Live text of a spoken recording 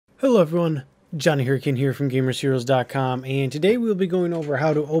Hello everyone, Johnny Hurricane here from GamersHeroes.com, and today we'll be going over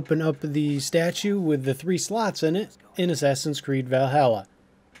how to open up the statue with the 3 slots in it in Assassin's Creed Valhalla.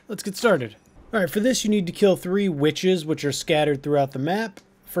 Let's get started. Alright, for this you need to kill 3 witches which are scattered throughout the map.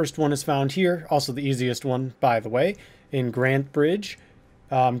 First one is found here, also the easiest one by the way, in Grand Bridge.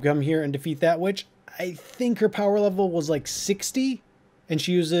 Come here and defeat that witch. I think her power level was like 60, and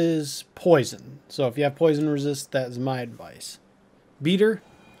she uses poison. So if you have poison resist, that is my advice. Beat her.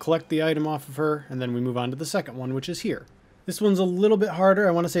 Collect the item off of her, and then we move on to the second one, which is here. This one's a little bit harder.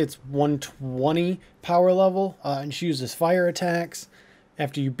 I want to say it's 120 power level, and she uses fire attacks.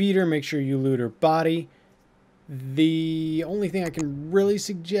 After you beat her, make sure you loot her body. The only thing I can really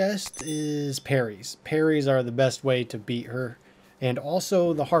suggest is parries. Parries are the best way to beat her. And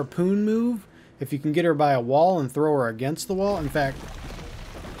also the harpoon move, if you can get her by a wall and throw her against the wall. In fact,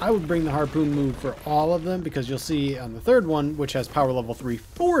 I would bring the harpoon move for all of them, because you'll see on the third one, which has power level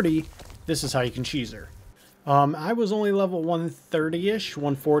 340, this is how you can cheese her. I was only level 130-ish,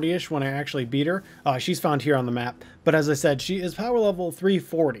 140-ish when I actually beat her. She's found here on the map, but as I said, she is power level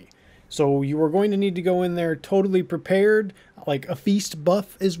 340. So you are going to need to go in there totally prepared, like a feast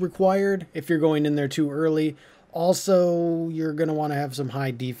buff is required if you're going in there too early. Also, you're going to want to have some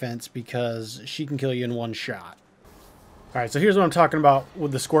high defense because she can kill you in one shot. Alright, so here's what I'm talking about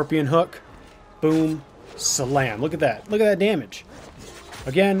with the scorpion hook. Boom, slam. Look at that. Look at that damage.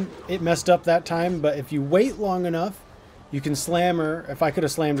 Again, it messed up that time, but if you wait long enough, you can slam her. If I could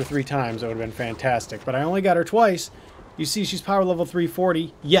have slammed her 3 times, that would have been fantastic. But I only got her twice. You see she's power level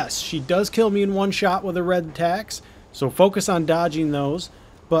 340. Yes, she does kill me in one shot with her red attacks, so focus on dodging those.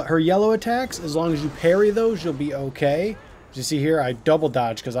 But her yellow attacks, as long as you parry those, you'll be okay. As you see here, I double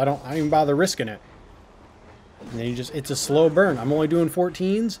dodge because I don't even bother risking it. And then it's a slow burn. I'm only doing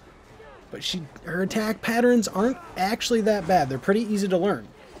 14s, but her attack patterns aren't actually that bad. They're pretty easy to learn.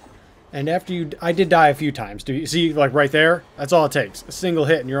 And after I did die a few times. Do you see, like right there? That's all it takes. A single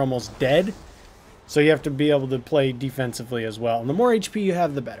hit and you're almost dead. So you have to be able to play defensively as well. And the more HP you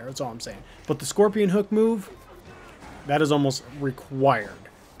have, the better. That's all I'm saying. But the scorpion hook move, that is almost required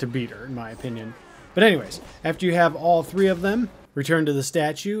to beat her, in my opinion. But anyways, after you have all 3 of them, return to the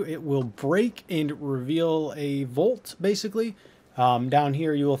statue. It will break and reveal a vault, basically. Down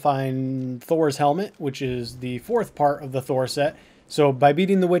here you will find Thor's helmet, which is the 4th part of the Thor set. So by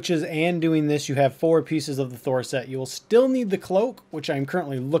beating the witches and doing this, you have 4 pieces of the Thor set. You will still need the cloak, which I'm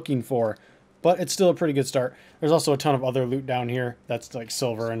currently looking for, but it's still a pretty good start. There's also a ton of other loot down here that's like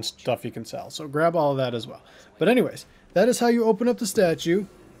silver and stuff you can sell. So grab all of that as well. But anyways, that is how you open up the statue.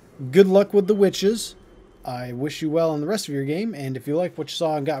 Good luck with the witches. I wish you well in the rest of your game, and if you liked what you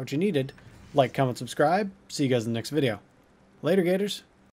saw and got what you needed, like, comment, subscribe. See you guys in the next video. Later, Gators.